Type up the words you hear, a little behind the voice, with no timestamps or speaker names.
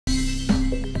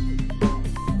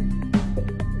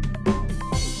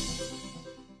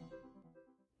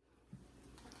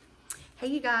Hey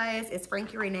you guys, it's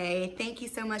Frankie Renee. Thank you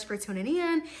so much for tuning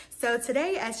in. So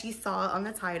today, as you saw on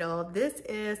the title, this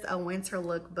is a winter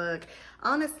lookbook.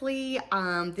 Honestly,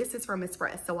 this is from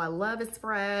Express. So I love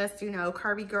Express, you know,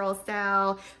 curvy girl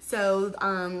style. So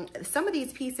some of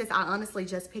these pieces I honestly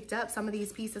just picked up. Some of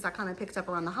these pieces I kind of picked up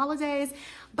around the holidays,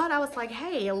 but I was like,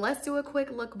 hey, let's do a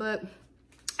quick lookbook.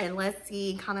 And let's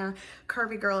see, kind of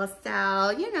curvy girl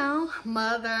style, you know,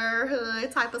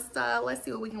 motherhood type of style. Let's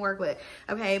see what we can work with.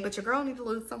 Okay, but your girl needs to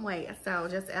lose some weight. So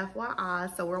just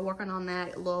FYI, so we're working on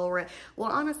that little, well,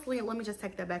 honestly, let me just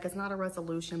take that back. It's not a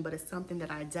resolution, but it's something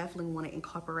that I definitely want to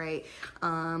incorporate.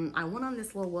 I went on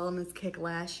this little wellness kick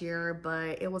last year,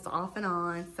 but it was off and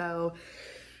on. So,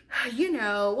 you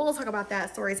know, we'll talk about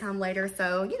that story time later.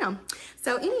 So, you know,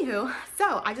 so anywho,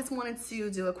 so I just wanted to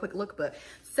do a quick lookbook.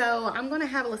 So I'm going to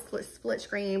have a split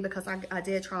screen because I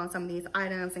did try on some of these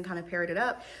items and kind of paired it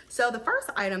up. So the first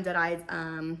item that I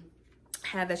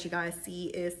have that you guys see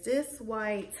is this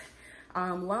white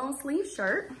long sleeve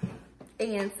shirt.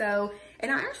 And so, and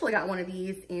I actually got one of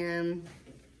these in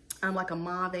like a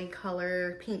mauve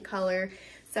color, pink color.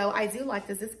 So I do like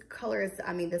this. This color is,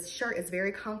 I mean, this shirt is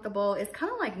very comfortable. It's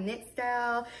kind of like knit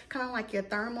style, kind of like your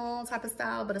thermal type of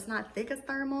style, but it's not thick as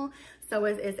thermal. So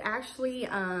it's actually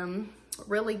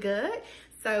really good.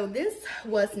 So this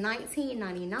was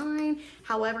 $19.99.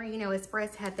 However, you know,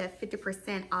 Express had that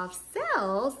 50% off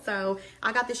sale. So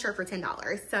I got this shirt for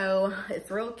 $10. So it's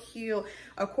real cute.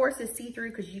 Of course, it's see-through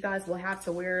because you guys will have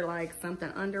to wear like something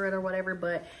under it or whatever.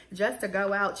 But just to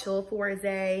go out, chill for a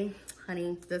day,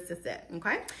 honey, this is it,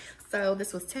 okay? So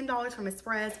this was $10 from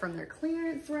Express from their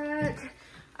clearance rack.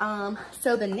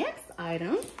 So the next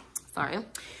item,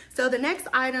 So the next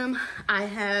item I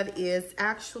have is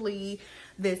actually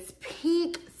this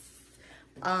pink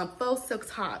faux silk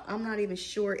top. I'm not even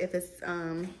sure if it's,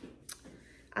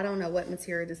 I don't know what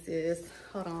material this is.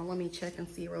 Hold on, let me check and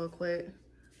see real quick.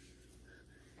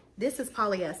 This is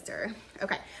polyester.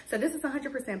 Okay, so this is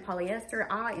 100% polyester.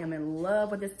 I am in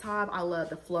love with this top. I love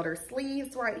the flutter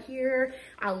sleeves right here.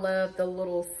 I love the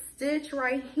little stitch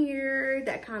right here.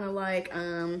 That kind of like,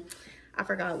 I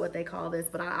forgot what they call this,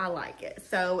 but I like it.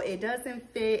 So it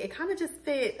doesn't fit, it kind of just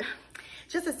fit,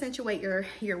 just accentuate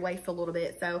your waist a little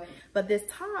bit. So, but this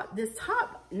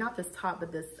top, not this top,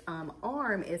 but this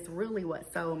arm is really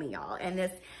what sold me, y'all. And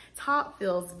this top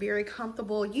feels very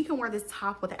comfortable. You can wear this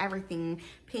top with everything.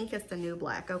 Pink is the new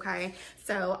black, okay?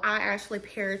 So I actually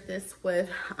paired this with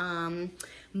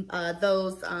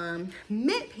those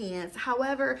mid pants.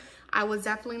 However, I would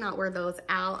definitely not wear those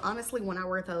out. Honestly, when I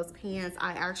wear those pants,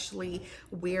 I actually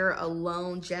wear a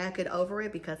long jacket over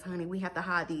it because, honey, we have to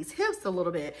hide these hips a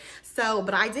little bit. So,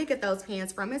 but I did get those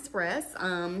pants from Express.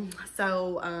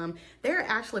 They're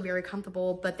actually very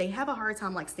comfortable, but they have a hard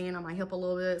time like staying on my hip a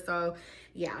little bit. So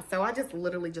yeah, so I just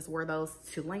literally just wear those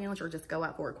to lounge or just go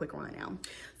out for a quick run now.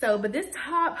 So, but this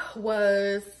top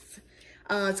was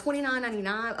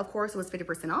 $29.99. Of course, it was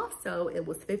 50% off, so it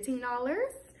was $15.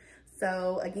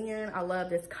 So again, I love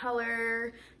this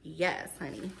color. Yes,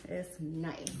 honey, it's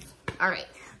nice. All right,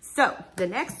 so the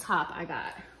next top I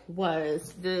got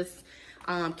was this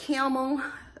camel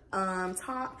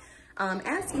top.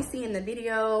 As you see in the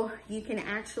video, you can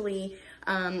actually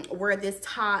wear this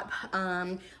top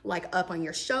like up on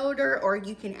your shoulder, or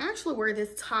you can actually wear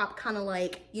this top kind of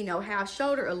like, you know, half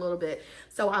shoulder a little bit.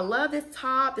 So I love this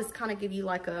top. This kind of give you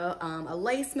like a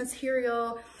lace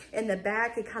material. In the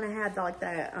back, it kind of had like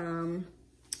that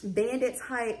bandit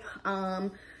type,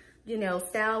 you know,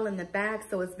 style in the back.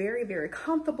 So it's very, very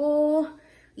comfortable.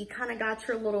 You kind of got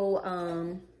your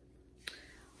little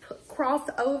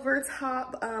crossover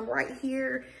top right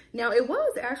here. Now it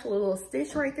was actually a little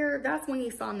stitch right there. That's when you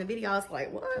saw in the video, I was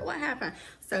like, what happened?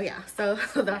 So yeah, so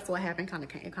that's what happened.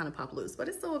 It kind of popped loose, but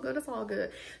it's all good. It's all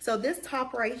good. So this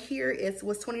top right here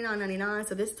was $29.99.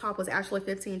 So this top was actually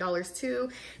 $15 too.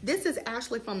 This is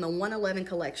actually from the 111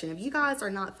 collection. If you guys are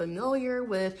not familiar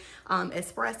with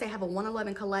Express, they have a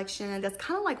 111 collection that's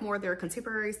kind of like more their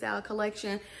contemporary style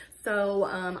collection. So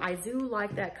I do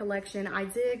like that collection. I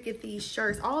did get these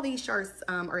shirts. All these shirts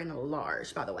are in a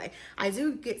large, by the way. I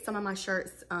do get some of my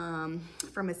shirts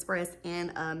from Express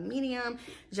in a medium,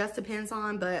 just depends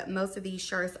on, but most of these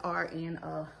shirts are in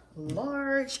a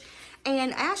large.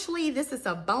 And actually, this is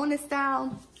a bonus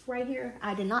style right here.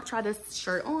 I did not try this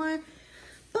shirt on,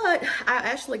 but I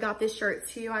actually got this shirt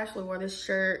too. I actually wore this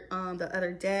shirt the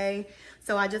other day.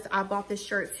 So I bought this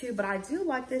shirt too, but I do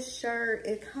like this shirt.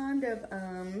 It kind of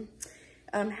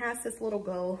has this little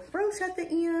gold brooch at the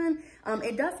end.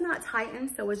 It does not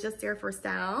tighten, so it's just there for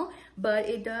style, but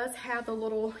it does have the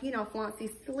little, you know, flouncy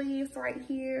sleeves right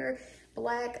here.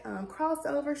 black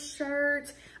crossover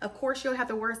shirt. Of course, you'll have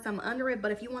to wear some under it,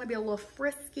 but if you want to be a little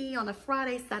frisky on a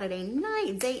Friday, Saturday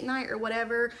night, date night, or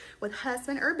whatever with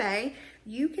husband or bae,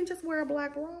 you can just wear a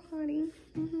black bra, honey,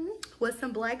 with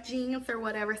some black jeans or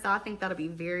whatever. So I think that'll be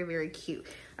very, very cute.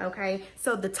 Okay,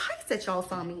 so the tights that y'all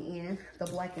saw me in, the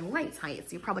black and white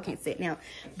tights, you probably can't see it now,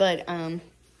 but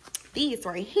these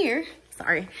right here,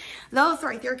 sorry, those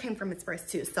right there came from Express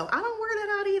too. So I don't wear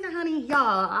that out either, honey.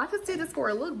 Y'all, I just did this for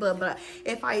a lookbook, but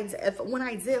when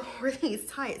I did wear these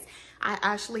tights, I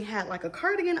actually had like a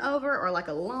cardigan over or like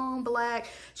a long black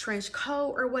trench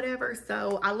coat or whatever.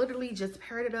 So I literally just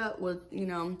paired it up with, you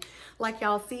know, like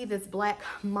y'all see this black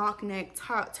mock neck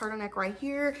turtleneck right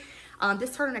here.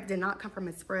 This turtleneck did not come from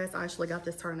Express. I actually got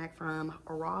this turtleneck from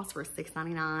Ross for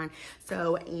 $6.99.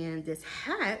 So, and this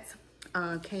hat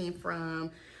came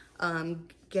from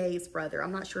Gay's brother.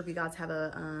 I'm not sure if you guys have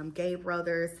a Gay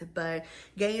Brothers, but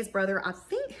Gay's brother, I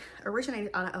think, originated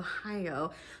out of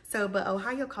Ohio. So, but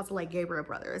Ohio calls it like Gabriel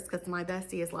Brothers, because my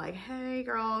bestie is like, hey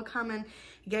girl, coming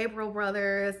Gabriel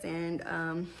Brothers and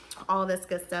all this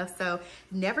good stuff. So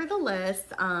nevertheless,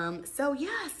 so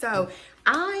yeah, so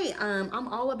I'm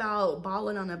all about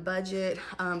balling on a budget.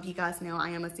 You guys know I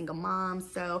am a single mom,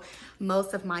 so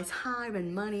most of my time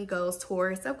and money goes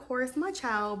towards, of course, my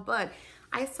child, but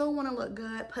I still want to look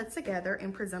good, put together,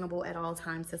 and presentable at all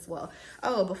times as well.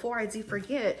 Oh, before I do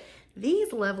forget,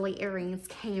 these lovely earrings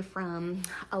came from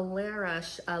Alera,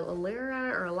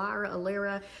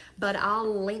 but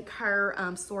I'll link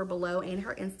her store below and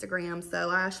her Instagram. So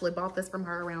I actually bought this from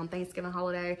her around Thanksgiving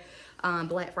holiday,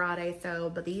 Black Friday. So,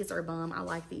 but these are bomb. I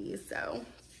like these. So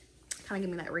kind of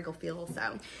give me that regal feel.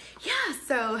 So yeah,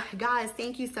 so guys,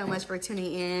 thank you so much for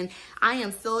tuning in. I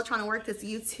am still trying to work this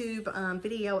YouTube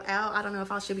video out. I don't know if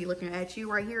I should be looking at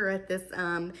you right here at this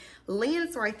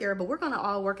lens right there, but we're gonna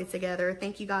all work it together.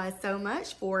 Thank you guys so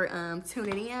much for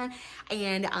tuning in,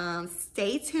 and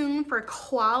stay tuned for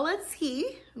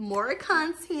quality, more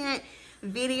content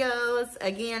videos.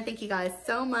 Again, thank you guys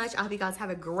so much. I hope you guys have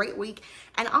a great week,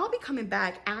 and I'll be coming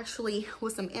back actually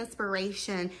with some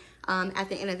inspiration at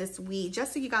the end of this week,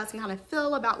 just so you guys can kind of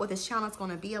feel about what this channel is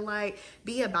going to be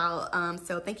about.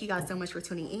 So thank you guys so much for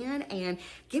tuning in, and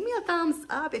give me a thumbs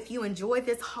up if you enjoyed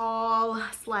this haul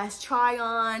 / try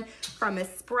on from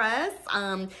Express.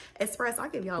 Express, I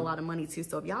give y'all a lot of money too,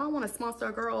 so if y'all want to sponsor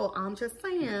a girl, I'm just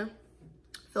saying,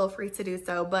 feel free to do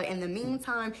so. But in the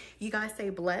meantime, you guys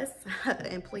stay blessed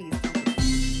and please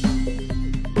don't